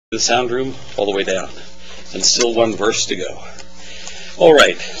The sound room all the way down, and still one verse to go. All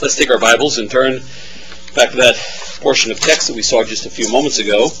right, let's take our Bibles and turn back to that portion of text that we saw just a few moments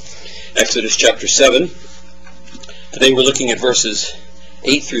ago, Exodus chapter 7. Today we're looking at verses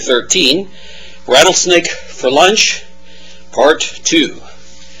 8 through 13. Rattlesnake for lunch, part 2.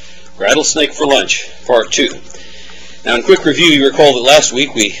 Rattlesnake for lunch, part 2. Now, in quick review, you recall that last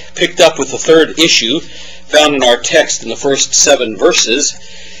week we picked up with the third issue found in our text in the first 7 verses.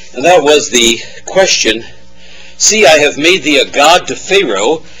 And that was the question, "See, I have made thee a god to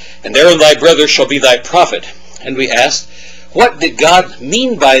Pharaoh, and Aaron thy brother shall be thy prophet." And we asked, what did God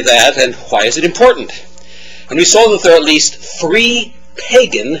mean by that, and why is it important? And we saw that there are at least 3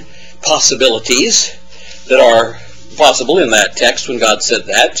 pagan possibilities that are possible in that text when God said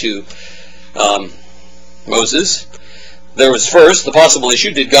that to Moses. There was first the possible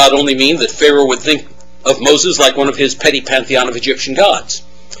issue, did God only mean that Pharaoh would think of Moses like one of his petty pantheon of Egyptian gods?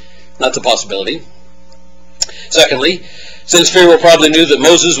 That's a possibility. Secondly, since Pharaoh probably knew that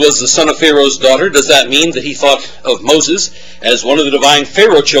Moses was the son of Pharaoh's daughter, does that mean that he thought of Moses as one of the divine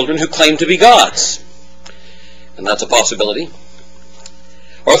Pharaoh children who claimed to be gods? And that's a possibility.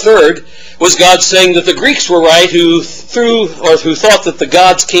 Or third, was God saying that the Greeks were right who thought that the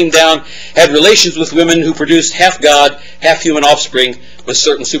gods came down, had relations with women who produced half god, half human offspring with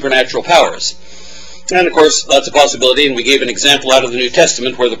certain supernatural powers? And of course, that's a possibility, and we gave an example out of the New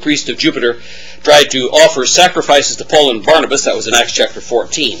Testament where the priest of Jupiter tried to offer sacrifices to Paul and Barnabas. That was in Acts chapter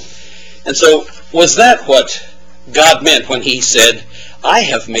 14. And so, was that what God meant when he said, "I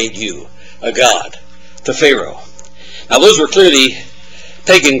have made you a god," to Pharaoh? Now, those were clearly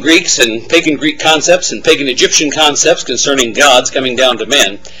pagan Greeks and pagan Greek concepts and pagan Egyptian concepts concerning gods coming down to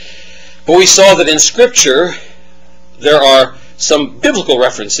men. But we saw that in Scripture, there are some biblical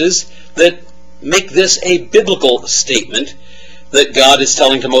references that make this a biblical statement that God is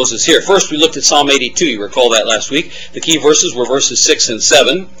telling to Moses here. First, we looked at Psalm 82. You recall that last week. The key verses were verses 6 and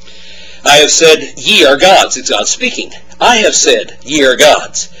 7. "I have said, ye are gods." It's God speaking. "I have said, ye are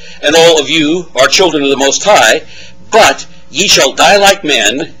gods, and all of you are children of the Most High, but ye shall die like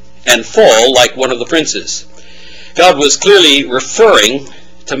men, and fall like one of the princes." God was clearly referring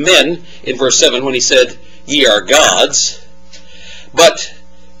to men in verse 7 when he said, "Ye are gods," but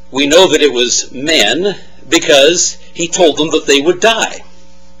we know that it was men because he told them that they would die.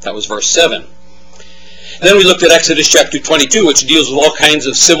 That was verse 7. Then we looked at Exodus chapter 22, which deals with all kinds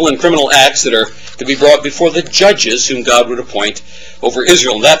of civil and criminal acts that are to be brought before the judges whom God would appoint over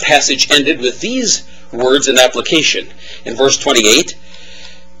Israel. And that passage ended with these words in application. In verse 28,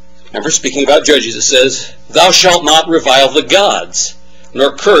 remember, speaking about judges, it says, "Thou shalt not revile the gods,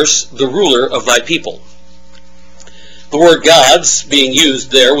 nor curse the ruler of thy people." The word gods being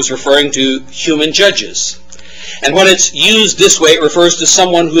used there was referring to human judges. And when it's used this way, it refers to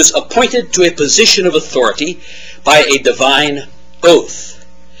someone who is appointed to a position of authority by a divine oath.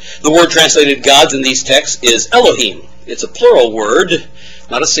 The word translated gods in these texts is Elohim. It's a plural word,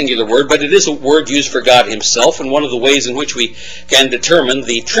 not a singular word, but it is a word used for God himself, and one of the ways in which we can determine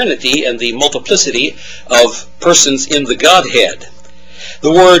the Trinity and the multiplicity of persons in the Godhead.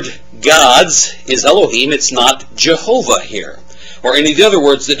 The word gods is Elohim. It's not Jehovah here, or any of the other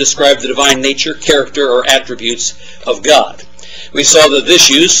words that describe the divine nature, character, or attributes of God. We saw that this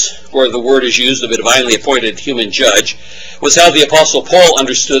use, where the word is used of a divinely appointed human judge, was how the Apostle Paul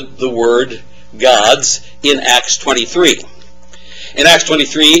understood the word gods in Acts 23. In Acts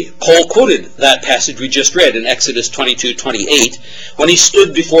 23, Paul quoted that passage we just read in Exodus 22:28, when he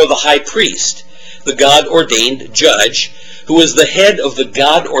stood before the high priest, the God-ordained judge, who was the head of the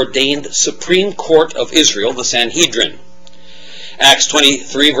God-ordained Supreme Court of Israel, the Sanhedrin. Acts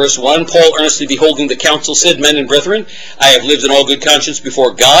 23, verse 1, "Paul, earnestly beholding the council, said, Men and brethren, I have lived in all good conscience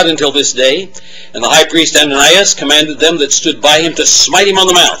before God until this day. And the high priest Ananias commanded them that stood by him to smite him on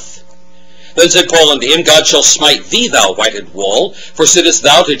the mouth. Then said Paul unto him, God shall smite thee, thou whited wall, for sittest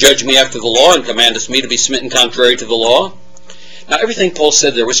thou to judge me after the law, and commandest me to be smitten contrary to the law?" Now, everything Paul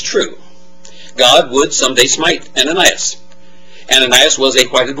said there was true. God would someday smite Ananias. Ananias was a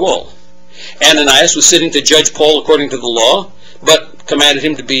whited wall. Ananias was sitting to judge Paul according to the law, but commanded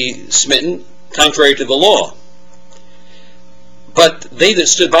him to be smitten contrary to the law. But they that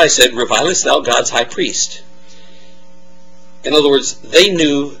stood by said, Revilest thou God's high priest? In other words, they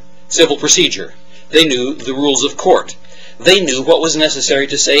knew civil procedure. They knew the rules of court. They knew what was necessary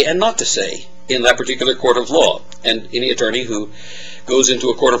to say and not to say in that particular court of law. And any attorney who goes into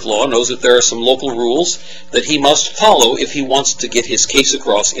a court of law knows that there are some local rules that he must follow if he wants to get his case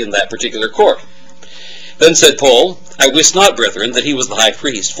across in that particular court. Then said Paul, I wist not, brethren, that he was the high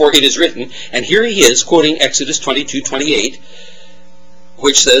priest, for it is written, and here he is quoting Exodus 22:28,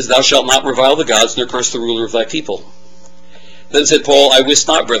 which says, "Thou shalt not revile the gods, nor curse the ruler of thy people." Then said Paul, "I wist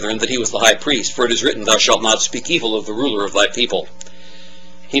not, brethren, that he was the high priest, for it is written, Thou shalt not speak evil of the ruler of thy people."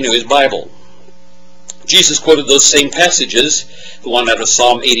 He knew his Bible. Jesus quoted those same passages, the one out of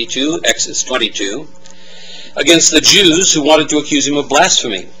Psalm 82, Exodus 22, against the Jews who wanted to accuse him of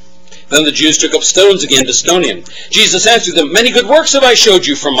blasphemy. Then the Jews took up stones again to stone him. Jesus answered them, "Many good works have I showed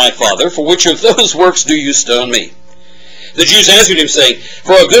you from my Father. For which of those works do you stone me?" The Jews answered him, saying,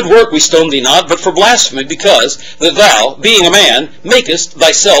 "For a good work we stone thee not, but for blasphemy, because that thou, being a man, makest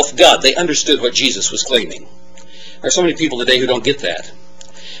thyself God." They understood what Jesus was claiming. There are so many people today who don't get that.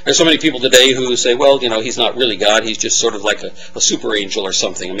 There are so many people today who say, well, he's not really God, he's just sort of like a super angel or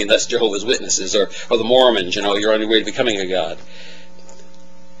something. I mean, that's Jehovah's Witnesses, or the Mormons, you're on your way to becoming a God.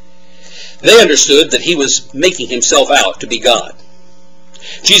 They understood that he was making himself out to be God.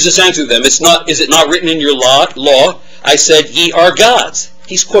 Jesus answered them, "Is it not written in your law, I said, ye are gods?"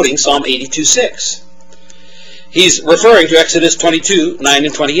 He's quoting Psalm 82:6. He's referring to Exodus 22:9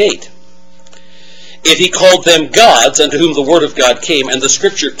 and 28. "If he called them gods, unto whom the word of God came, and the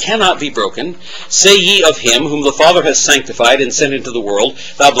scripture cannot be broken, say ye of him whom the Father has sanctified and sent into the world,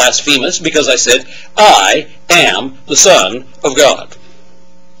 Thou blasphemest, because I said, I am the Son of God."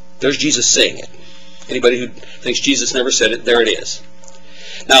 There's Jesus saying it. Anybody who thinks Jesus never said it, there it is.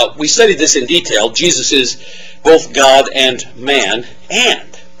 Now, we studied this in detail. Jesus is both God and man,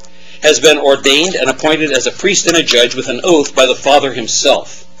 and has been ordained and appointed as a priest and a judge with an oath by the Father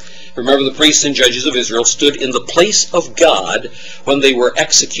himself. Remember, the priests and judges of Israel stood in the place of God when they were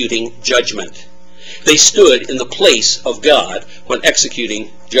executing judgment. They stood in the place of God when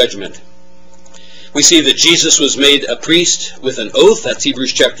executing judgment. We see that Jesus was made a priest with an oath. That's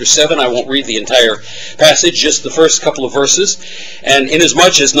Hebrews chapter 7. I won't read the entire passage, just the first couple of verses. "And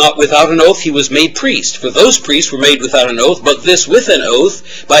inasmuch as not without an oath he was made priest. For those priests were made without an oath, but this with an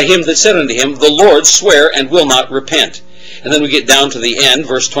oath, by him that said unto him, The Lord swear and will not repent." And then we get down to the end,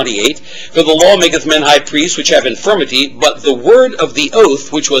 verse 28. "For the law maketh men high priests which have infirmity, but the word of the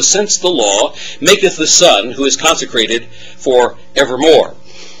oath which was since the law maketh the Son, who is consecrated for evermore."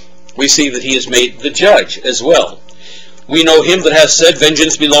 We see that he is made the judge as well. "We know him that hath said,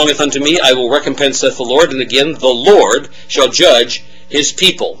 Vengeance belongeth unto me, I will recompense, saith the Lord. And again, the Lord shall judge his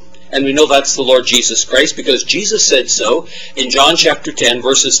people." And we know that's the Lord Jesus Christ, because Jesus said so in John chapter 10,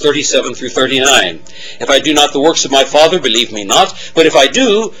 verses 37 through 39. "If I do not the works of my Father, believe me not. But if I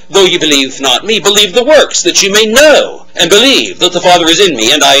do, though ye believe not me, believe the works, that ye may know and believe that the Father is in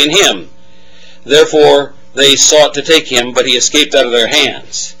me, and I in him. Therefore they sought to take him, but he escaped out of their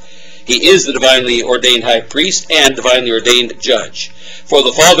hands. He is the divinely ordained high priest and divinely ordained judge. For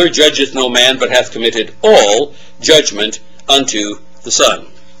the Father judgeth no man, but hath committed all judgment unto the Son."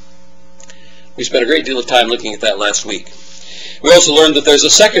 We spent a great deal of time looking at that last week. We also learned that there's a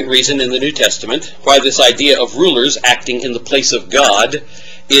second reason in the New Testament why this idea of rulers acting in the place of God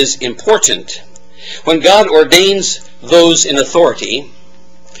is important. When God ordains those in authority,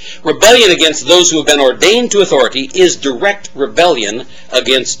 rebellion against those who have been ordained to authority is direct rebellion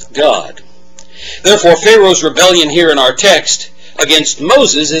against God. Therefore, Pharaoh's rebellion here in our text against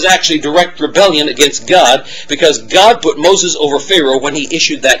Moses is actually direct rebellion against God, because God put Moses over Pharaoh when he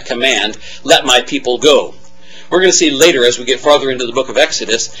issued that command, "Let my people go." We're going to see later, as we get farther into the book of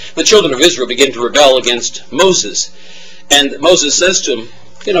Exodus, the children of Israel begin to rebel against Moses. And Moses says to them,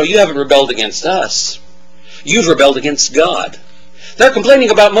 "You haven't rebelled against us. You've rebelled against God." They're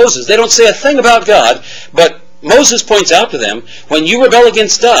complaining about Moses. They don't say a thing about God, but Moses points out to them, when you rebel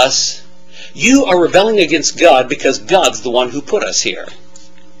against us, you are rebelling against God, because God's the one who put us here.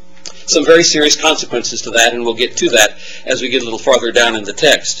 Some very serious consequences to that, and we'll get to that as we get a little farther down in the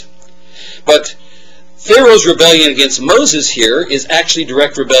text. But Pharaoh's rebellion against Moses here is actually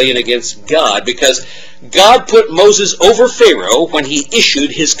direct rebellion against God, because God put Moses over Pharaoh when he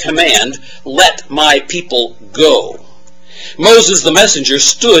issued his command, "Let my people go." Moses, the messenger,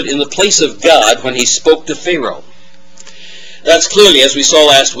 stood in the place of God when he spoke to Pharaoh. That's clearly, as we saw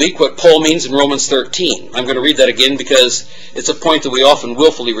last week, what Paul means in Romans 13. I'm going to read that again because it's a point that we often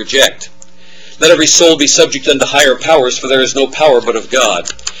willfully reject. "Let every soul be subject unto higher powers, for there is no power but of God.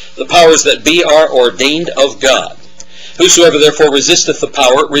 The powers that be are ordained of God. Whosoever therefore resisteth the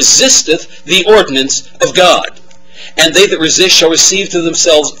power, resisteth the ordinance of God. And they that resist shall receive to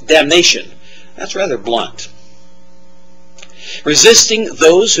themselves damnation." That's rather blunt. Resisting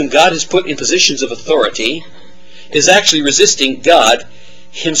those whom God has put in positions of authority is actually resisting God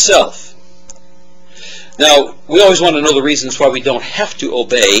himself. Now, we always want to know the reasons why we don't have to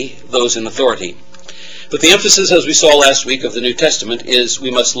obey those in authority. But the emphasis, as we saw last week, of the New Testament is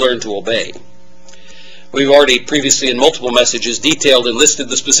we must learn to obey. We've already previously in multiple messages detailed and listed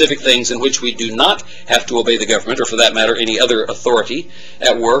the specific things in which we do not have to obey the government, or for that matter any other authority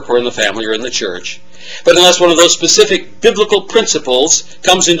at work or in the family or in the church. But unless one of those specific biblical principles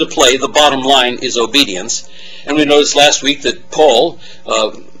comes into play, the bottom line is obedience. And we noticed last week that Paul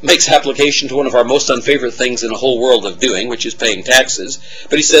makes application to one of our most unfavorite things in the whole world of doing, which is paying taxes,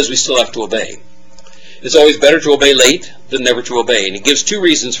 but he says we still have to obey. It's always better to obey late than never to obey. And he gives two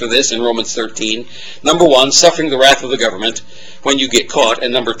reasons for this in Romans 13. Number one, suffering the wrath of the government when you get caught.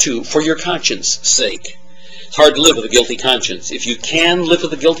 And number two, for your conscience' sake. It's hard to live with a guilty conscience. If you can live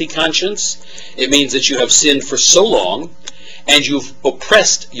with a guilty conscience, it means that you have sinned for so long and you've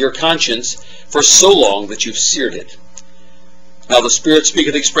oppressed your conscience for so long that you've seared it. Now the Spirit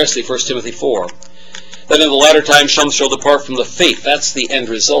speaketh expressly, 1 Timothy 4. That in the latter times some shall depart from the faith. That's the end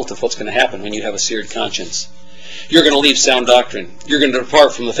result of what's going to happen when you have a seared conscience. You're going to leave sound doctrine. You're going to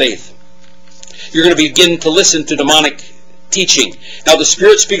depart from the faith. You're going to begin to listen to demonic teaching. Now the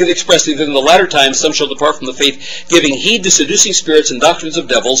Spirit speaketh expressly that in the latter times some shall depart from the faith, giving heed to seducing spirits and doctrines of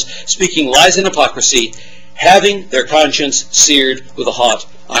devils, speaking lies and hypocrisy, having their conscience seared with a hot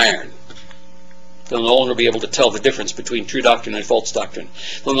iron. They'll no longer be able to tell the difference between true doctrine and false doctrine.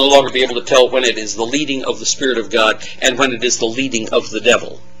 They'll no longer be able to tell when it is the leading of the Spirit of God and when it is the leading of the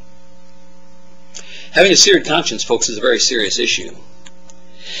devil. Having a seared conscience, folks, is a very serious issue.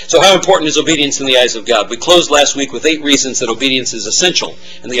 So how important is obedience in the eyes of God? We closed last week with 8 reasons that obedience is essential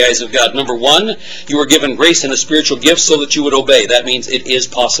in the eyes of God. Number 1, you were given grace and a spiritual gift so that you would obey. That means it is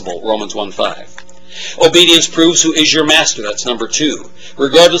possible, Romans 1:5. Obedience proves who is your master. That's number 2.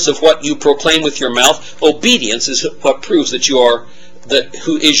 Regardless of what you proclaim with your mouth, obedience is what proves that you are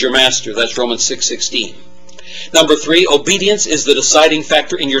who is your master. That's Romans 6:16. Number 3, obedience is the deciding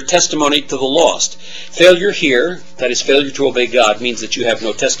factor in your testimony to the lost. Failure here, that is failure to obey God, means that you have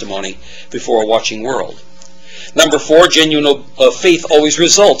no testimony before a watching world. Number 4, genuine faith always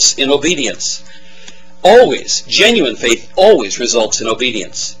results in obedience. Always. Genuine faith always results in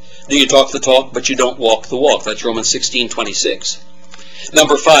obedience. Do you talk the talk, but you don't walk the walk? That's Romans 16:26.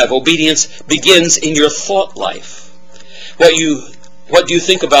 Number 5, obedience begins in your thought life. What do you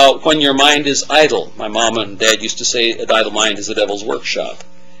think about when your mind is idle? My mom and dad used to say an idle mind is the devil's workshop.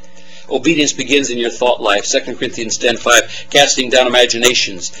 Obedience begins in your thought life. 2 Corinthians 10:5, casting down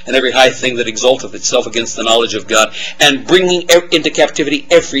imaginations and every high thing that exalteth itself against the knowledge of God, and bringing into captivity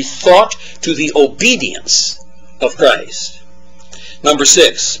every thought to the obedience of Christ. Number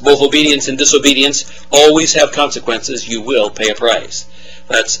 6, both obedience and disobedience always have consequences. You will pay a price.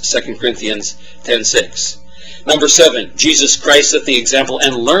 That's 2 Corinthians 10:6. Number 7, Jesus Christ set the example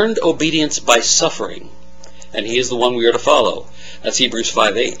and learned obedience by suffering. And he is the one we are to follow. That's Hebrews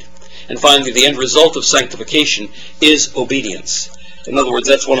 5:8. And finally, the end result of sanctification is obedience. In other words,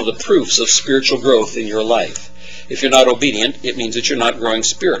 that's one of the proofs of spiritual growth in your life. If you're not obedient, it means that you're not growing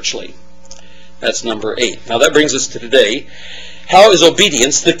spiritually. That's number 8. Now that brings us to today. How is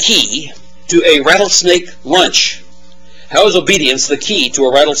obedience the key to a rattlesnake lunch? How is obedience the key to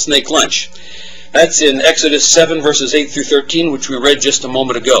a rattlesnake lunch? That's in Exodus 7, verses 8 through 13, which we read just a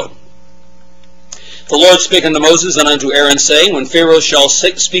moment ago. The Lord spake unto Moses and unto Aaron, saying, When Pharaoh shall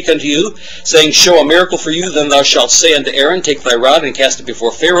speak unto you, saying, Show a miracle for you, then thou shalt say unto Aaron, Take thy rod and cast it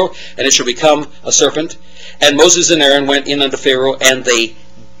before Pharaoh, and it shall become a serpent. And Moses and Aaron went in unto Pharaoh, and they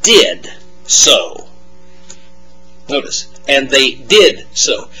did so. Notice, and they did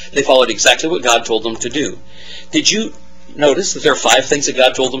so. They followed exactly what God told them to do. Did you notice that there are 5 things that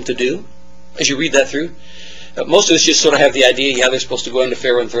God told them to do? As you read that through, most of us just sort of have the idea, yeah, they're supposed to go into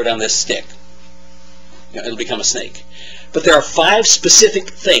Pharaoh and throw down this stick. You know, it'll become a snake. But there are 5 specific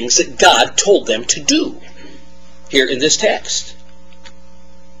things that God told them to do here in this text.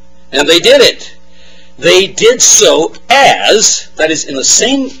 And they did it. They did so as, that is, in the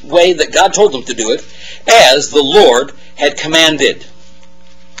same way that God told them to do it, as the Lord had commanded.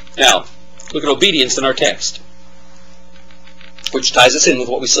 Now, look at obedience in our text, which ties us in with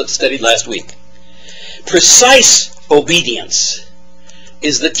what we studied last week. Precise obedience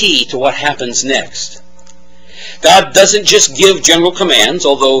is the key to what happens next. God doesn't just give general commands,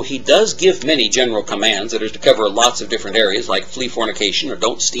 although he does give many general commands that are to cover lots of different areas, like flee fornication or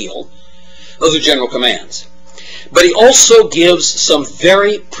don't steal. Those are general commands. But he also gives some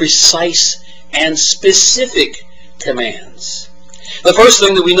very precise and specific commands. The first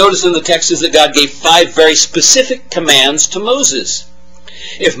thing that we notice in the text is that God gave 5 very specific commands to Moses.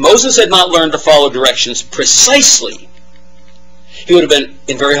 If Moses had not learned to follow directions precisely, he would have been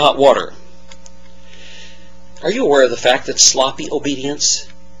in very hot water. Are you aware of the fact that sloppy obedience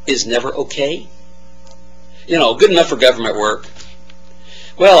is never okay? You know, good enough for government work.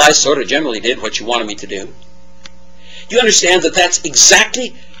 Well, I sort of generally did what you wanted me to do. You understand that that's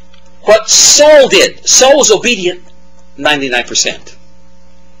exactly what Saul did. Saul was obedient 99%.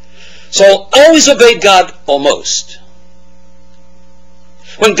 Saul always obeyed God almost.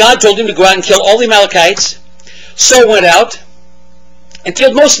 When God told him to go out and kill all the Amalekites, Saul went out and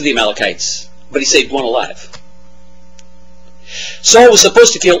killed most of the Amalekites, but he saved one alive. Saul was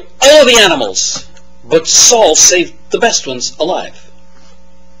supposed to kill all the animals, but Saul saved the best ones alive.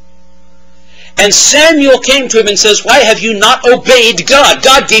 And Samuel came to him and says, why have you not obeyed God?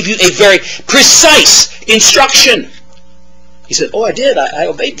 God gave you a very precise instruction. He said, oh, I did. I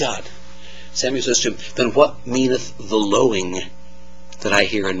obeyed God. Samuel says to him, then what meaneth the lowing that I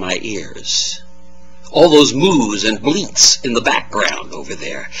hear in my ears? All those moos and bleats in the background over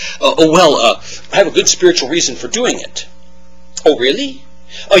there. I have a good spiritual reason for doing it. Oh, really?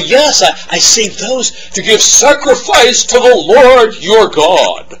 Oh, yes, I save those to give sacrifice to the Lord your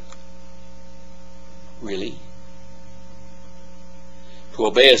God. Really? To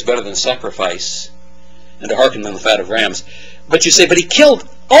obey is better than sacrifice, and to hearken than the fat of rams. But you say, but he killed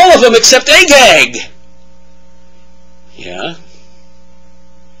all of them except Agag. Yeah.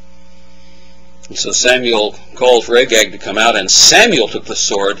 And so Samuel called for Agag to come out, and Samuel took the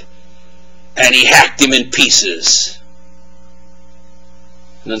sword, and he hacked him in pieces.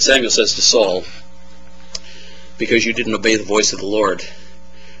 And then Samuel says to Saul, because you didn't obey the voice of the Lord,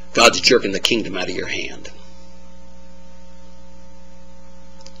 God's jerking the kingdom out of your hand.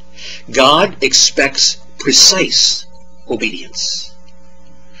 God expects precise obedience.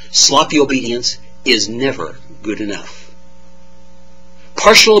 Sloppy obedience is never good enough.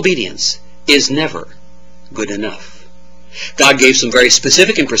 Partial obedience is never good enough. God gave some very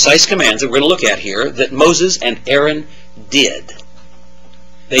specific and precise commands that we're going to look at here that Moses and Aaron did.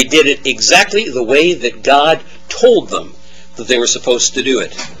 They did it exactly the way that God told them that they were supposed to do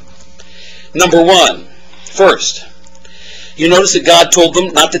it. Number one, first, you notice that God told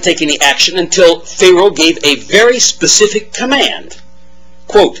them not to take any action until Pharaoh gave a very specific command.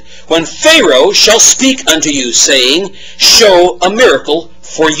 Quote, when Pharaoh shall speak unto you, saying, show a miracle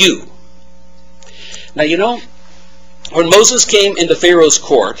for you. Now, you know, when Moses came into Pharaoh's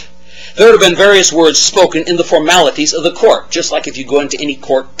court, there would have been various words spoken in the formalities of the court, just like if you go into any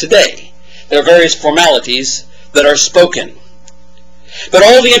court today. There are various formalities that are spoken. But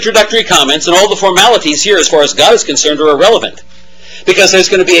all the introductory comments and all the formalities here, as far as God is concerned, are irrelevant. Because there's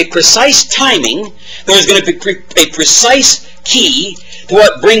going to be a precise timing, there's going to be a precise key to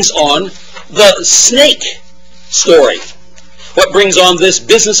what brings on the snake story. What brings on this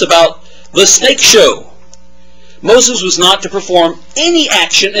business about the snake show. Moses was not to perform any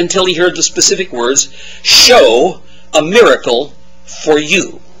action until he heard the specific words, show a miracle for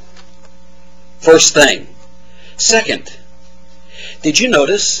you. First thing. Second, did you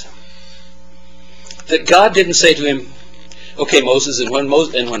notice that God didn't say to him, okay, Moses, and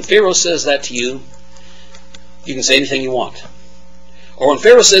when Pharaoh says that to you, you can say anything you want. Or when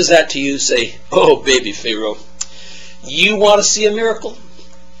Pharaoh says that to you, say, oh, baby Pharaoh, you want to see a miracle?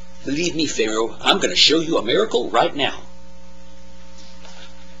 Believe me, Pharaoh, I'm going to show you a miracle right now.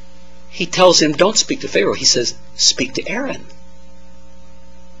 He tells him, don't speak to Pharaoh. He says, speak to Aaron.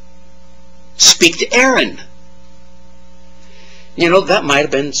 Speak to Aaron. You know, that might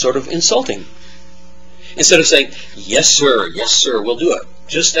have been sort of insulting. Instead of saying, yes, sir, we'll do it.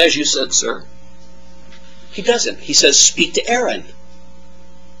 Just as you said, sir. He doesn't. He says, speak to Aaron.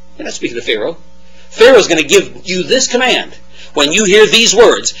 You're not speaking to Pharaoh. Pharaoh's going to give you this command. When you hear these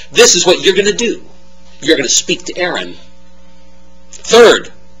words, this is what you're going to do. You're going to speak to Aaron.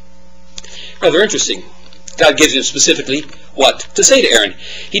 Third, rather interesting, God gives him specifically what to say to Aaron.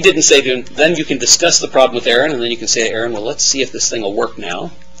 He didn't say to him, then you can discuss the problem with Aaron, and then you can say to Aaron, well, let's see if this thing will work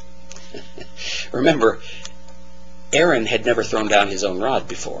now. Remember, Aaron had never thrown down his own rod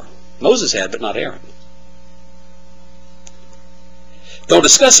before. Moses had, but not Aaron. Don't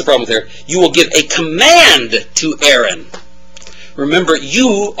discuss the problem with Aaron. You will give a command to Aaron. Remember,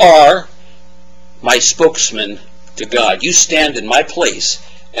 you are my spokesman to God. You stand in my place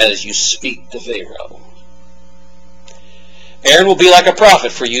as you speak to Pharaoh. Aaron will be like a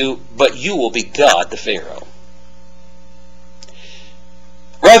prophet for you, but you will be God to Pharaoh.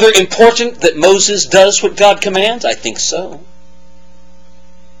 Rather important that Moses does what God commands? I think so.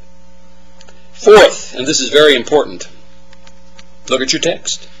 Fourth, and this is very important, look at your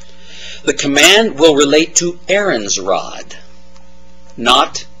text. The command will relate to Aaron's rod,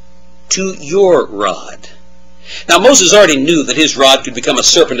 not to your rod. Now, Moses already knew that his rod could become a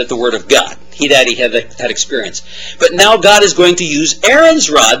serpent at the word of God. He had experience. But now God is going to use Aaron's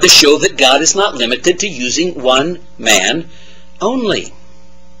rod to show that God is not limited to using one man only.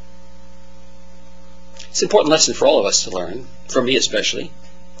 It's an important lesson for all of us to learn, for me especially.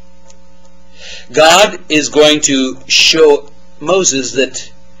 God is going to show Moses that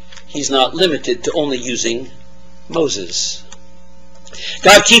he's not limited to only using Moses.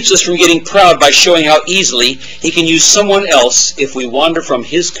 God keeps us from getting proud by showing how easily he can use someone else if we wander from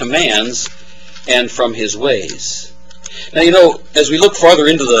his commands and from his ways. Now, you know, as we look farther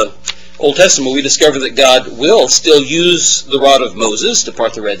into the Old Testament, we discover that God will still use the rod of Moses to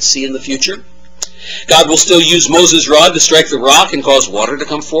part the Red Sea in the future. God will still use Moses' rod to strike the rock and cause water to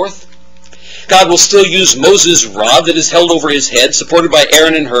come forth. God will still use Moses' rod that is held over his head, supported by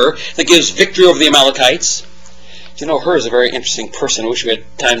Aaron and Hur, that gives victory over the Amalekites. You know, Hur is a very interesting person. I wish we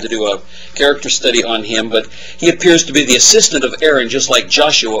had time to do a character study on him, but he appears to be the assistant of Aaron, just like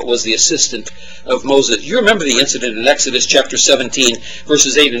Joshua was the assistant of Moses. You remember the incident in Exodus chapter 17,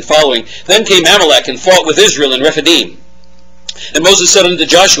 verses 8 and following. Then came Amalek and fought with Israel in Rephidim. And Moses said unto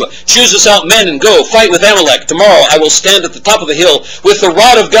Joshua, choose us out men and go, fight with Amalek. Tomorrow I will stand at the top of the hill with the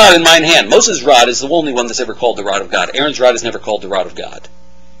rod of God in mine hand. Moses' rod is the only one that's ever called the rod of God. Aaron's rod is never called the rod of God.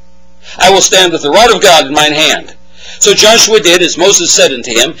 I will stand with the rod of God in mine hand. So Joshua did as Moses said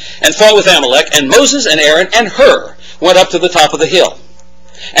unto him, and fought with Amalek, and Moses and Aaron and Hur went up to the top of the hill.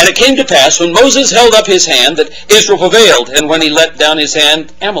 And it came to pass, when Moses held up his hand, that Israel prevailed, and when he let down his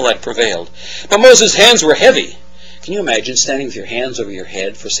hand, Amalek prevailed. But Moses' hands were heavy. Can you imagine standing with your hands over your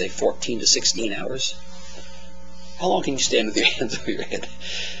head for, say, 14 to 16 hours? How long can you stand with your hands over your head?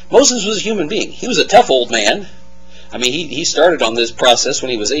 Moses was a human being. He was a tough old man. I mean, he started on this process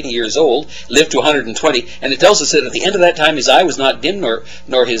when he was 80 years old, lived to 120, and it tells us that at the end of that time his eye was not dim,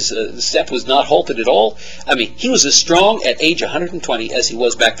 nor his step was not halted at all. I mean, he was as strong at age 120 as he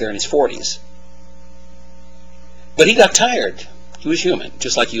was back there in his 40s. But he got tired. He was human,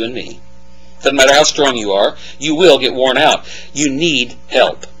 just like you and me. Doesn't matter how strong you are, you will get worn out. You need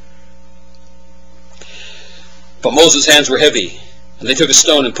help. But Moses' hands were heavy, and they took a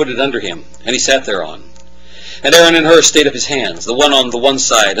stone and put it under him, and he sat thereon. And Aaron and Hur stayed up his hands, the one on the one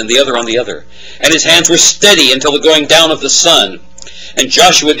side and the other on the other. And his hands were steady until the going down of the sun. And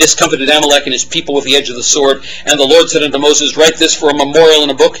Joshua discomfited Amalek and his people with the edge of the sword. And the Lord said unto Moses, write this for a memorial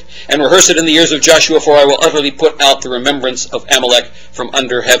in a book, and rehearse it in the ears of Joshua, for I will utterly put out the remembrance of Amalek from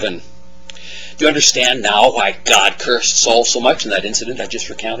under heaven. Do you understand now why God cursed Saul so much in that incident I just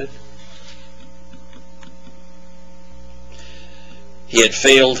recounted? He had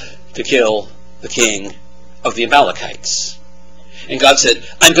failed to kill the king of the Amalekites. And God said,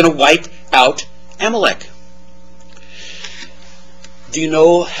 I'm going to wipe out Amalek. Do you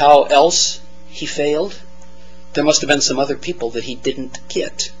know how else he failed? There must have been some other people that he didn't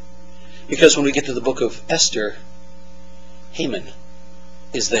get. Because when we get to the book of Esther, Haman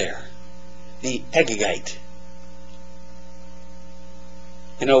is there. The Agagite.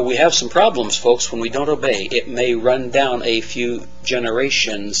 You know, we have some problems, folks, when we don't obey. It may run down a few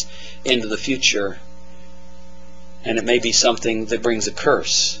generations into the future, and it may be something that brings a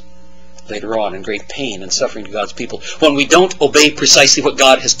curse later on and great pain and suffering to God's people when we don't obey precisely what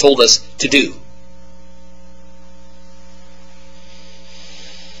God has told us to do.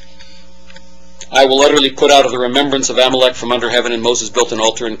 I will utterly put out of the remembrance of Amalek from under heaven. And Moses built an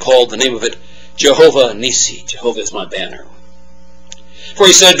altar and called the name of it Jehovah Nissi. Jehovah is my banner. For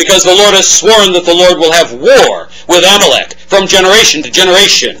he said, because the Lord has sworn that the Lord will have war with Amalek from generation to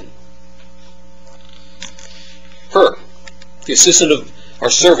generation. Hur, the assistant of our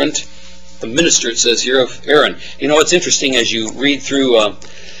servant, the minister, it says here, of Aaron. You know, it's interesting as you read through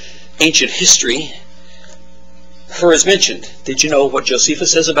ancient history, Hur is mentioned. Did you know what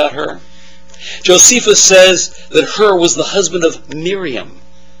Josephus says about Hur? Josephus says that Hur was the husband of Miriam,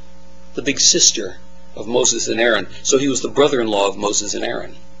 the big sister of Moses and Aaron. So he was the brother-in-law of Moses and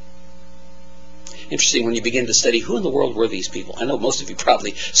Aaron. Interesting when you begin to study who in the world were these people. I know most of you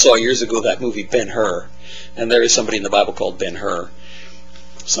probably saw years ago that movie Ben-Hur, and there is somebody in the Bible called Ben-Hur,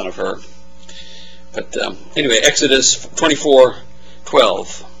 son of Hur. But anyway, Exodus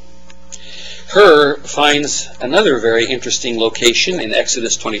 24:12. Hur finds another very interesting location in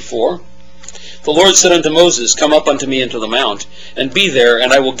Exodus 24. The Lord said unto Moses, come up unto me into the mount, and be there,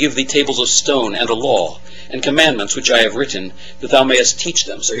 and I will give thee tables of stone, and a law, and commandments which I have written, that thou mayest teach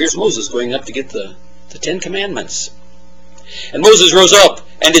them. So here's Moses going up to get the 10 commandments. And Moses rose up,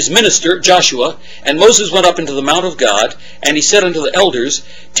 and his minister, Joshua, and Moses went up into the mount of God, and he said unto the elders,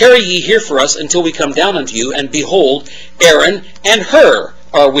 tarry ye here for us until we come down unto you, and behold, Aaron and Hur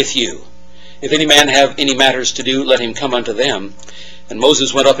are with you. If any man have any matters to do, let him come unto them. And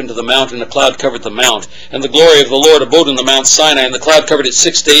Moses went up into the mount, and a cloud covered the mount. And the glory of the Lord abode in the Mount Sinai, and the cloud covered it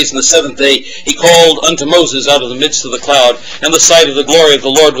 6 days. And the 7th day he called unto Moses out of the midst of the cloud. And the sight of the glory of the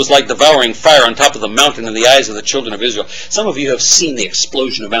Lord was like devouring fire on top of the mountain in the eyes of the children of Israel. Some of you have seen the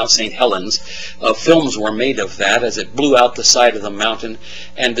explosion of Mount St. Helens. Films were made of that as it blew out the side of the mountain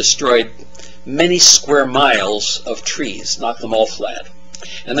and destroyed many square miles of trees, knocked them all flat.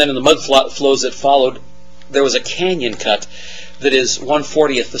 And then in the mud flows that followed, there was a canyon cut that is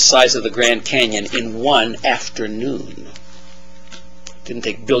 1/40th the size of the Grand Canyon in one afternoon. It didn't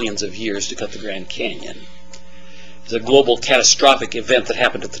take billions of years to cut the Grand Canyon. It was a global catastrophic event that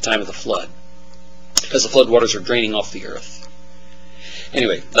happened at the time of the flood, as the floodwaters are draining off the earth.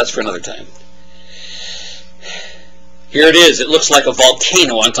 Anyway, that's for another time. Here it is. It looks like a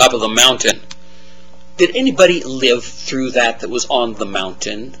volcano on top of the mountain. Did anybody live through that was on the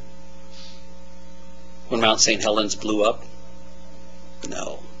mountain when Mount St. Helens blew up?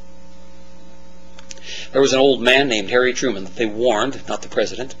 No. There was an old man named Harry Truman that they warned, not the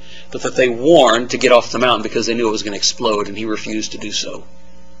president, but that they warned to get off the mountain because they knew it was going to explode, and he refused to do so.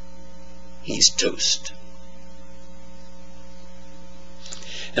 He's toast.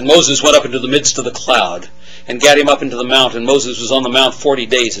 And Moses went up into the midst of the cloud and gat him up into the mount, and Moses was on the mount 40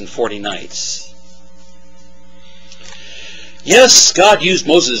 days and 40 nights. Yes, God used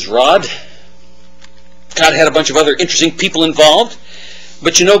Moses' rod. God had a bunch of other interesting people involved.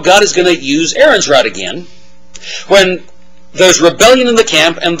 But you know, God is going to use Aaron's rod again. When there's rebellion in the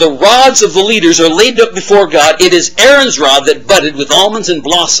camp and the rods of the leaders are laid up before God, it is Aaron's rod that budded with almonds and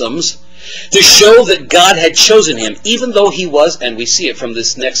blossoms to show that God had chosen him, even though he was, and we see it from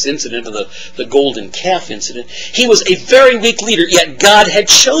this next incident of the golden calf incident, he was a very weak leader, yet God had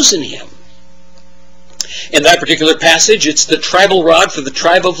chosen him. In that particular passage, it's the tribal rod for the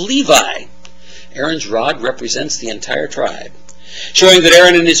tribe of Levi. Aaron's rod represents the entire tribe, showing that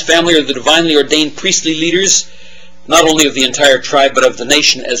Aaron and his family are the divinely ordained priestly leaders, not only of the entire tribe, but of the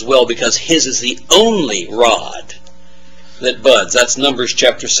nation as well, because his is the only rod that buds. That's Numbers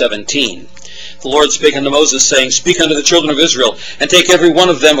chapter 17. The Lord spake unto Moses, saying, Speak unto the children of Israel, and take every one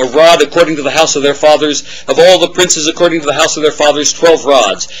of them a rod according to the house of their fathers, of all the princes according to the house of their fathers, 12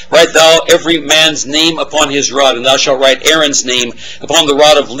 rods. Write thou every man's name upon his rod, and thou shalt write Aaron's name upon the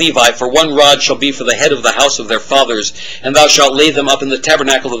rod of Levi, for one rod shall be for the head of the house of their fathers, and thou shalt lay them up in the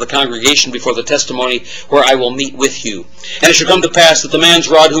tabernacle of the congregation before the testimony, where I will meet with you. And it shall come to pass that the man's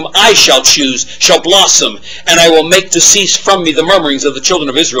rod whom I shall choose shall blossom, and I will make to cease from me the murmurings of the children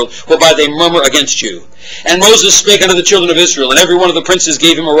of Israel, whereby they murmur against you. And Moses spake unto the children of Israel, and every one of the princes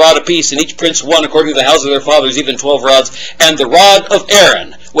gave him a rod apiece, and each prince one according to the house of their fathers, even 12 rods. And the rod of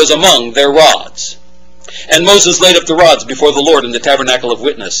Aaron was among their rods. And Moses laid up the rods before the Lord in the tabernacle of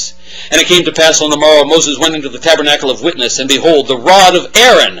witness. And it came to pass on the morrow, Moses went into the tabernacle of witness, and behold, the rod of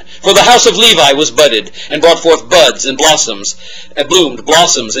Aaron for the house of Levi was budded, and brought forth buds and blossoms, and bloomed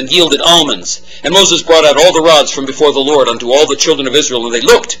blossoms, and yielded almonds. And Moses brought out all the rods from before the Lord unto all the children of Israel, and they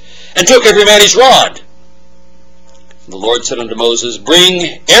looked, and took every man his rod. And the Lord said unto Moses,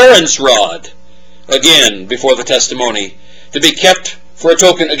 Bring Aaron's rod again before the testimony, to be kept for a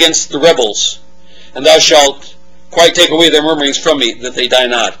token against the rebels. And thou shalt quite take away their murmurings from me, that they die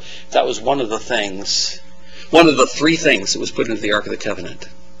not. That was one of the things, one of the 3 things that was put into the Ark of the Covenant.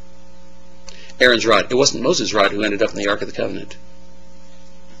 Aaron's rod. It wasn't Moses' rod who ended up in the Ark of the Covenant.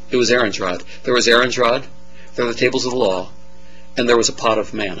 It was Aaron's rod. There was Aaron's rod, there were the tables of the law, and there was a pot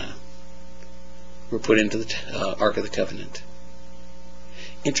of manna were put into the Ark of the Covenant.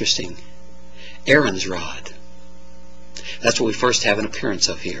 Interesting. Aaron's rod. That's what we first have an appearance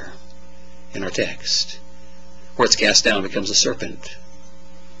of here in our text, where it's cast down and becomes a serpent.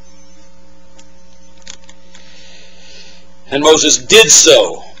 And Moses did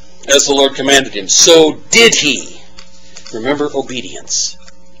so, as the Lord commanded him. So did he. Remember, obedience.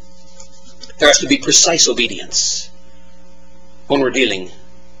 There has to be precise obedience when we're dealing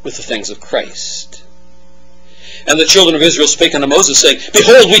with the things of Christ. And the children of Israel spake unto Moses, saying,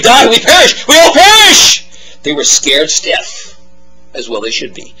 Behold, we die, we perish, we all perish! They were scared stiff. As well they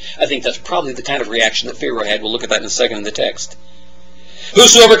should be. I think that's probably the kind of reaction that Pharaoh had. We'll look at that in a second in the text.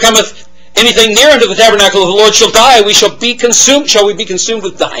 Whosoever cometh anything near unto the tabernacle of the Lord shall die. We shall be consumed. Shall we be consumed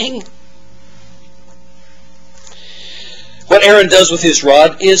with dying? What Aaron does with his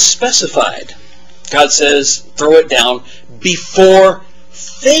rod is specified. God says, throw it down before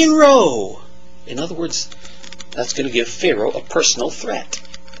Pharaoh. In other words, that's going to give Pharaoh a personal threat.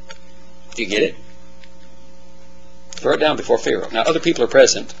 Do you get it? Throw it down before Pharaoh. Now, other people are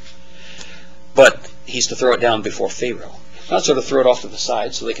present, but he's to throw it down before Pharaoh. Not sort of throw it off to the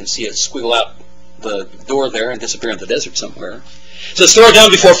side so they can see it squiggle out the door there and disappear in the desert somewhere. It says, throw it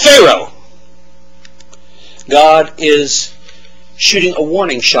down before Pharaoh. God is shooting a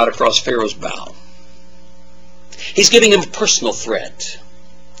warning shot across Pharaoh's bow. He's giving him a personal threat.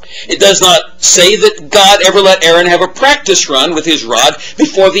 It does not say that God ever let Aaron have a practice run with his rod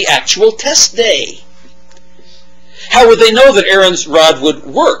before the actual test day. How would they know that Aaron's rod would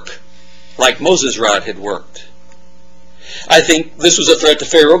work like Moses' rod had worked? I think this was a threat to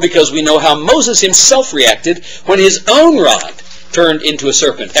Pharaoh because we know how Moses himself reacted when his own rod turned into a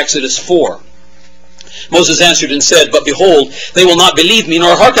serpent. Exodus 4. Moses answered and said, But behold, they will not believe me,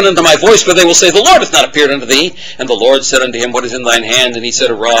 nor hearken unto my voice, for they will say, The Lord hath not appeared unto thee. And the Lord said unto him, What is in thine hand? And he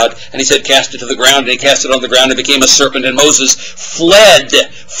said, A rod. And he said, Cast it to the ground. And he cast it on the ground, and became a serpent. And Moses fled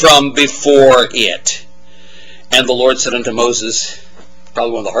from before it. And the Lord said unto Moses,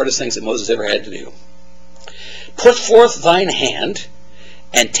 probably one of the hardest things that Moses ever had to do, Put forth thine hand,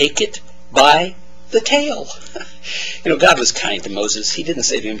 and take it by the tail. God was kind to Moses. He didn't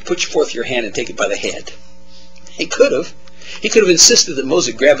say to him, Put forth your hand and take it by the head. He could have. He could have insisted that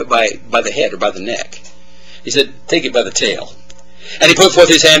Moses grab it by the head or by the neck. He said, Take it by the tail. And he put forth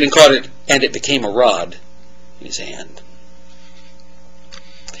his hand and caught it, and it became a rod in his hand.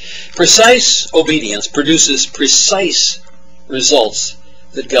 Precise obedience produces precise results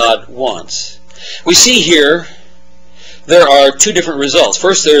that God wants. We see here there are two different results.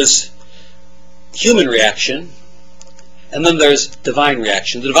 First, there's human reaction, and then there's divine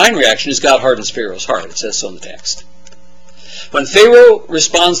reaction. The divine reaction is God hardens Pharaoh's heart. It says so in the text. When Pharaoh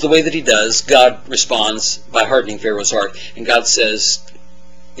responds the way that he does, God responds by hardening Pharaoh's heart. And God says,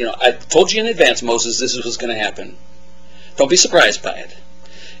 I told you in advance, Moses, this is what's going to happen. Don't be surprised by it.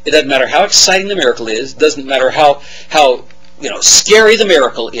 It doesn't matter how exciting the miracle is. It doesn't matter how scary the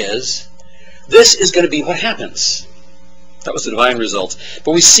miracle is. This is going to be what happens. That was the divine result.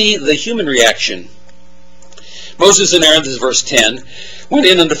 But we see the human reaction. Moses and Aaron, this is verse 10, went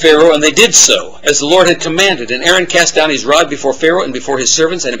in unto Pharaoh, and they did so, as the Lord had commanded. And Aaron cast down his rod before Pharaoh and before his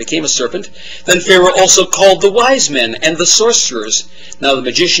servants, and it became a serpent. Then Pharaoh also called the wise men and the sorcerers. Now the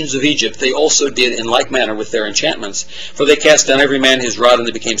magicians of Egypt, they also did in like manner with their enchantments. For they cast down every man his rod, and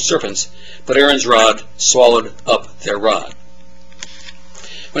they became serpents. But Aaron's rod swallowed up their rod.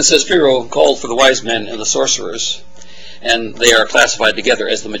 When it says Pharaoh called for the wise men and the sorcerers, and they are classified together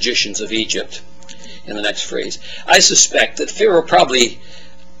as the magicians of Egypt in the next phrase, I suspect that Pharaoh probably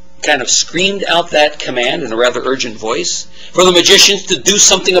kind of screamed out that command in a rather urgent voice for the magicians to do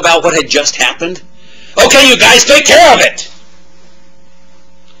something about what had just happened. Okay, you guys, take care of it.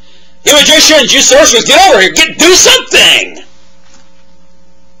 You magicians, you sorcerers, get over here. Do something.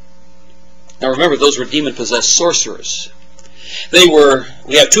 Now remember, those were demon-possessed sorcerers.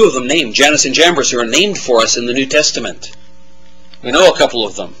 We have two of them named, Jannes and Jambres, who are named for us in the New Testament. We know a couple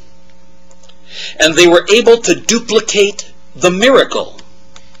of them. And they were able to duplicate the miracle.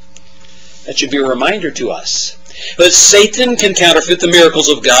 That should be a reminder to us that Satan can counterfeit the miracles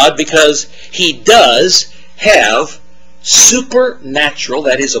of God because he does have supernatural,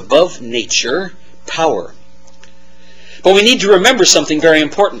 that is above nature, power. But we need to remember something very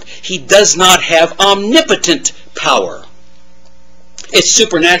important. He does not have omnipotent power. It's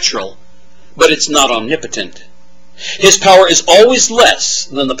supernatural, but it's not omnipotent. His power is always less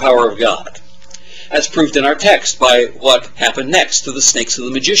than the power of God. That's proved in our text by what happened next to the snakes of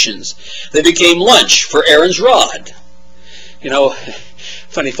the magicians. They became lunch for Aaron's rod.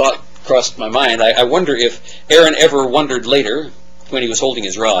 Funny thought crossed my mind. I wonder if Aaron ever wondered later, when he was holding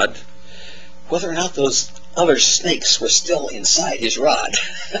his rod, whether or not those other snakes were still inside his rod.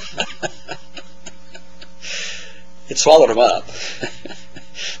 It swallowed them up.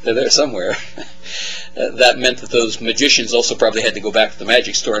 They're there somewhere. That meant that those magicians also probably had to go back to the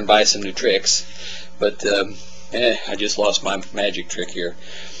magic store and buy some new tricks. But I just lost my magic trick here.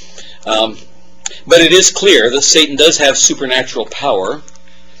 But it is clear that Satan does have supernatural power,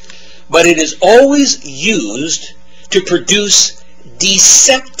 but it is always used to produce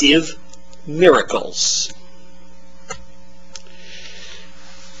deceptive miracles.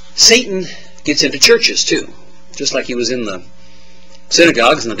 Satan gets into churches too, just like he was in the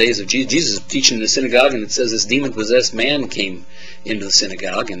synagogues in the days of Jesus. Jesus is teaching in the synagogue, and it says this demon-possessed man came into the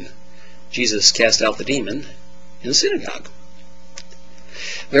synagogue, and Jesus cast out the demon in the synagogue.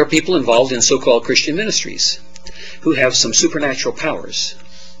 There are people involved in so-called Christian ministries who have some supernatural powers.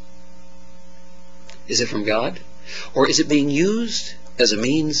 Is it from God? Or is it being used as a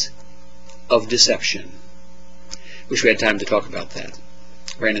means of deception? Wish we had time to talk about that.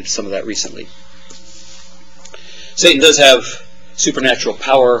 Ran into some of that recently. Satan does have supernatural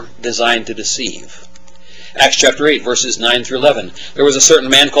power designed to deceive. Acts chapter 8, verses 9 through 11. There was a certain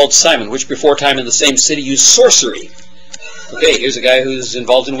man called Simon, which before time in the same city used sorcery. Okay, here's a guy who's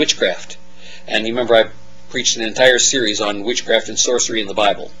involved in witchcraft. And you remember I preached an entire series on witchcraft and sorcery in the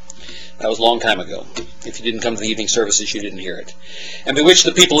Bible. That was a long time ago. If you didn't come to the evening services, you didn't hear it. And bewitched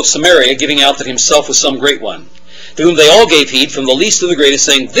the people of Samaria, giving out that himself was some great one, to whom they all gave heed, from the least to the greatest,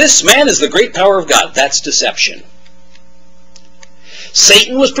 saying, "This man is the great power of God." That's deception.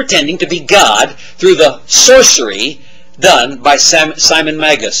 Satan was pretending to be God through the sorcery done by Simon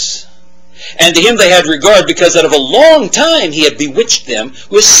Magus. And to him they had regard, because out of a long time he had bewitched them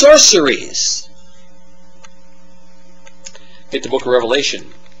with sorceries. Get the book of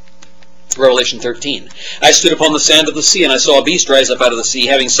Revelation. Revelation 13. I stood upon the sand of the sea, and I saw a beast rise up out of the sea,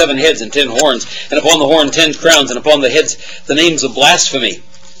 having 7 heads and 10 horns, and upon the horn 10 crowns, and upon the heads the names of blasphemy.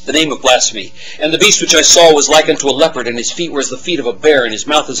 The name of blasphemy. And the beast which I saw was like unto a leopard, and his feet were as the feet of a bear, and his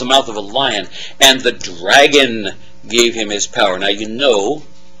mouth as the mouth of a lion. And the dragon gave him his power. Now you know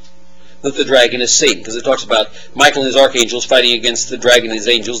that the dragon is Satan, because it talks about Michael and his archangels fighting against the dragon and his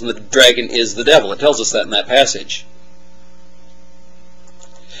angels, and the dragon is the devil. It tells us that in that passage.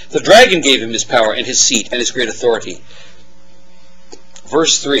 The dragon gave him his power and his seat and his great authority.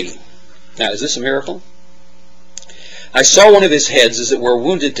 Verse 3. Now, is this a miracle? I saw one of his heads as it were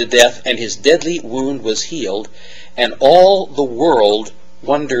wounded to death, and his deadly wound was healed, and all the world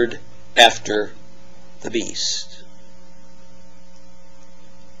wondered after the beast.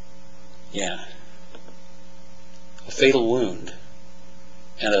 Yeah. A fatal wound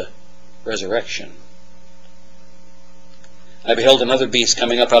and a resurrection. I beheld another beast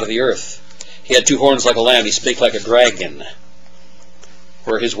coming up out of the earth. He had 2 horns like a lamb. He spake like a dragon.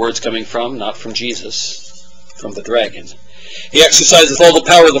 Where are his words coming from? Not from Jesus. From the dragon. He exerciseth all the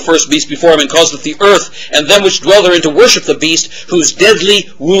power of the first beast before him, and causeth the earth and them which dwell therein to worship the beast, whose deadly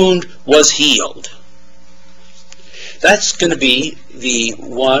wound was healed. That's going to be the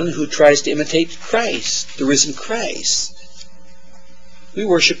one who tries to imitate Christ, the risen Christ. We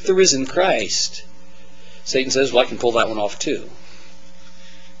worship the risen Christ. Satan says, well, I can pull that one off too.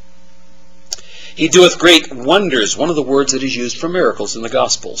 He doeth great wonders, one of the words that is used for miracles in the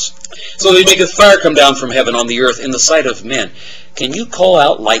Gospels. So that he maketh fire come down from heaven on the earth in the sight of men. Can you call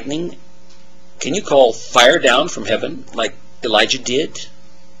out lightning? Can you call fire down from heaven like Elijah did?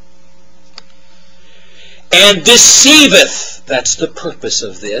 And deceiveth, that's the purpose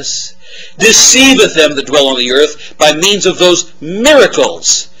of this, deceiveth them that dwell on the earth by means of those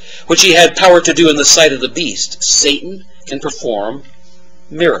miracles which he had power to do in the sight of the beast. Satan can perform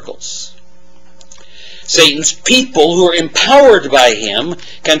miracles. Satan's people who are empowered by him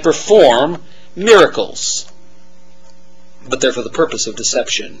can perform miracles. But they're for the purpose of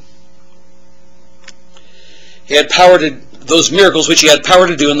deception. He had power to, those miracles which he had power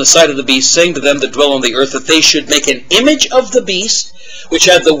to do in the sight of the beast, saying to them that dwell on the earth that they should make an image of the beast, which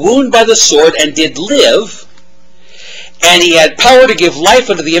had the wound by the sword and did live. And he had power to give life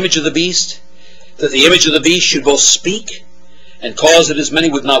unto the image of the beast, that the image of the beast should both speak, and cause that as many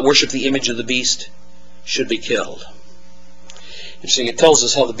would not worship the image of the beast should be killed. Interesting, it tells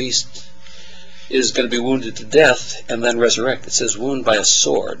us how the beast is going to be wounded to death and then resurrect. It says wound by a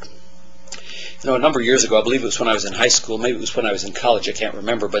sword. You know, a number of years ago, I believe it was when I was in high school, maybe it was when I was in college, I can't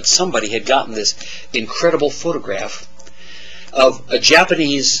remember, but somebody had gotten this incredible photograph of a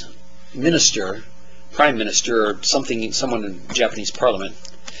Japanese minister, prime minister or something, someone in Japanese parliament,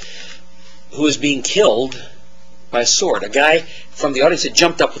 who was being killed by a sword. A guy from the audience had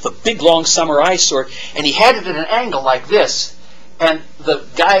jumped up with a big long samurai sword, and he had it at an angle like this, and the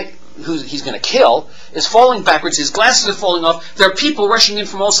guy who he's going to kill is falling backwards, his glasses are falling off, there are people rushing in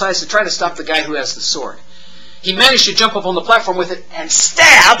from all sides to try to stop the guy who has the sword. He managed to jump up on the platform with it and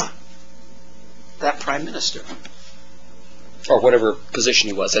stab that prime minister. Or whatever position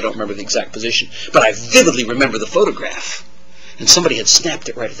he was. I don't remember the exact position. But I vividly remember the photograph. And somebody had snapped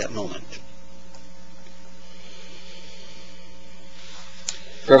it right at that moment.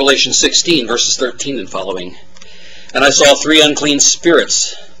 Revelation 16, verses 13 and following. And I saw 3 unclean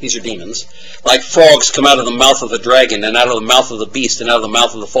spirits, these are demons, like frogs come out of the mouth of the dragon, and out of the mouth of the beast, and out of the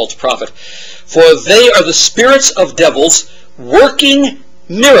mouth of the false prophet. For they are the spirits of devils, working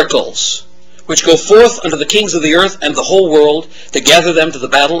miracles, which go forth unto the kings of the earth and the whole world, to gather them to the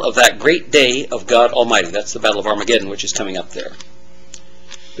battle of that great day of God Almighty. That's the battle of Armageddon, which is coming up there.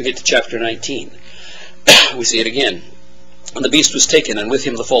 We get to chapter 19. We see it again. And the beast was taken, and with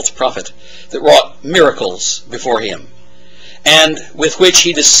him the false prophet, that wrought miracles before him, and with which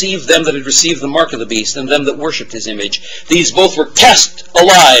he deceived them that had received the mark of the beast, and them that worshipped his image. These both were cast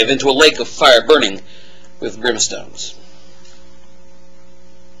alive into a lake of fire burning with brimstones.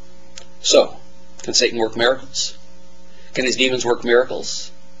 So, can Satan work miracles? Can his demons work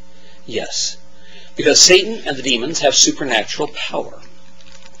miracles? Yes. Because Satan and the demons have supernatural power.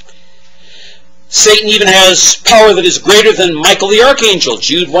 Satan even has power that is greater than Michael the archangel,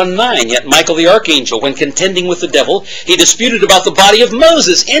 Jude 1:9. Yet Michael the archangel, when contending with the devil, he disputed about the body of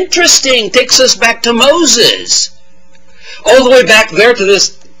Moses. Interesting, takes us back to Moses. All the way back there to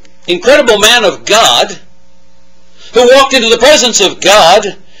this incredible man of God, who walked into the presence of God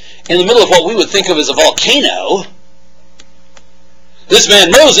in the middle of what we would think of as a volcano. This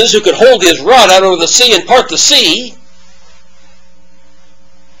man Moses, who could hold his rod out over the sea and part the sea.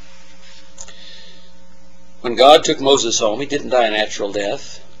 When God took Moses home, he didn't die a natural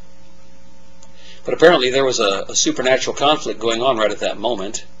death. But apparently there was a supernatural conflict going on right at that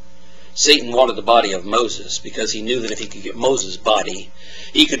moment. Satan wanted the body of Moses because he knew that if he could get Moses' body,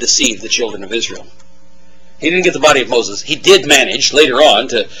 he could deceive the children of Israel. He didn't get the body of Moses. He did manage later on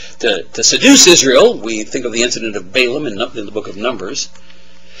to seduce Israel. We think of the incident of Balaam in the book of Numbers.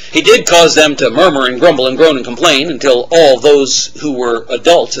 He did cause them to murmur and grumble and groan and complain until all those who were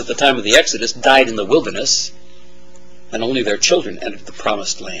adults at the time of the Exodus died in the wilderness, and only their children entered the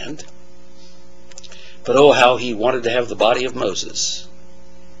promised land. But oh, how he wanted to have the body of Moses.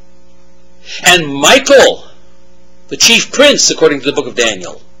 And Michael, the chief prince, according to the book of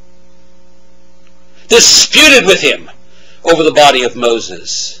Daniel, disputed with him over the body of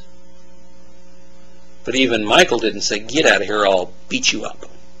Moses. But even Michael didn't say, "Get out of here, I'll beat you up."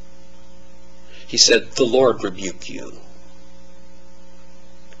 He said, "The Lord rebuke you."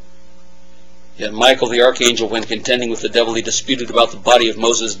 Yet Michael the archangel, when contending with the devil, he disputed about the body of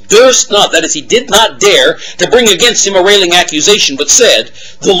Moses, durst not, that is, he did not dare to bring against him a railing accusation, but said,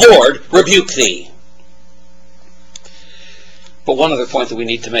 "The Lord rebuke thee." But one other point that we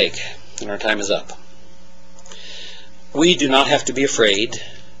need to make, and our time is up. We do not have to be afraid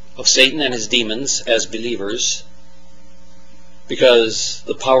of Satan and his demons as believers, because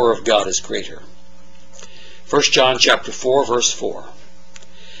the power of God is greater. 1 John chapter 4, verse 4.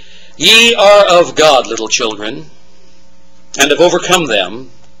 Ye are of God, little children, and have overcome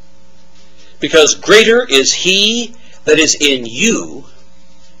them, because greater is he that is in you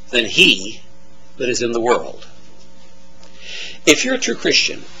than he that is in the world. If you're a true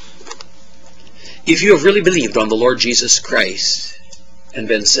Christian, if you have really believed on the Lord Jesus Christ and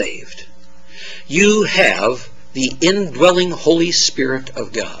been saved, you have the indwelling Holy Spirit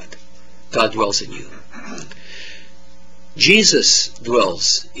of God. God dwells in you. Jesus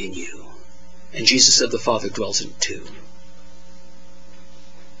dwells in you. And Jesus said the Father dwells in you too.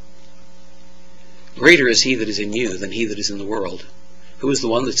 Greater is he that is in you than he that is in the world. Who is the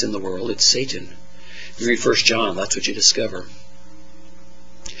one that's in the world? It's Satan. If you read 1 John, that's what you discover.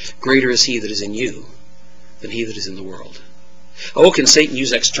 Greater is he that is in you than he that is in the world. Oh, can Satan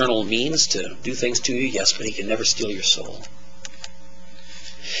use external means to do things to you? Yes, but he can never steal your soul.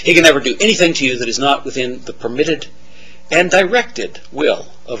 He can never do anything to you that is not within the permitted and directed will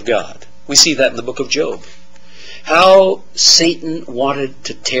of God. We see that in the book of Job. How Satan wanted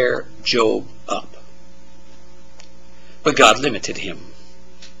to tear Job up. But God limited him.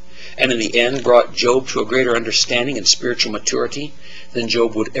 And in the end brought Job to a greater understanding and spiritual maturity than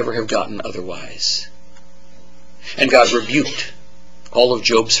Job would ever have gotten otherwise. And God rebuked all of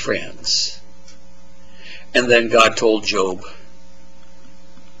Job's friends. And then God told Job,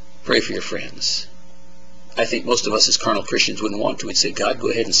 pray for your friends. I think most of us as carnal Christians wouldn't want to. We'd say, God, go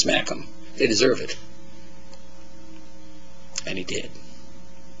ahead and smack them. They deserve it. And he did.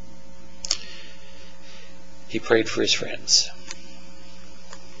 He prayed for his friends.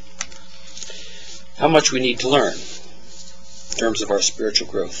 How much we need to learn in terms of our spiritual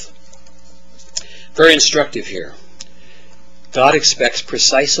growth. Very instructive here. God expects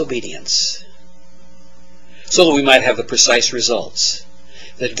precise obedience so that we might have the precise results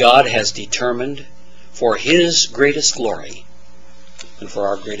that God has determined for his greatest glory and for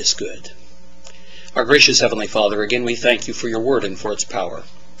our greatest good. Our gracious Heavenly Father, again we thank you for your word and for its power.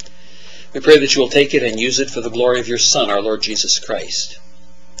 We pray that you will take it and use it for the glory of your Son, our Lord Jesus Christ.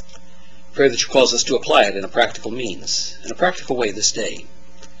 Pray that you cause us to apply it in a practical means, in a practical way this day,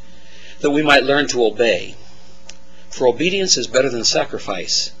 that we might learn to obey. For obedience is better than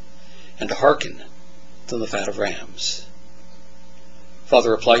sacrifice, and to hearken than the fat of rams.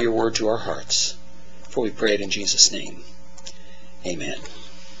 Father, apply your word to our hearts, for we pray it in Jesus' name. Amen.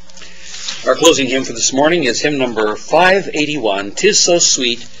 Our closing hymn for this morning is hymn number 581, "'Tis So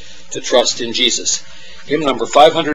Sweet to Trust in Jesus." Hymn number 500.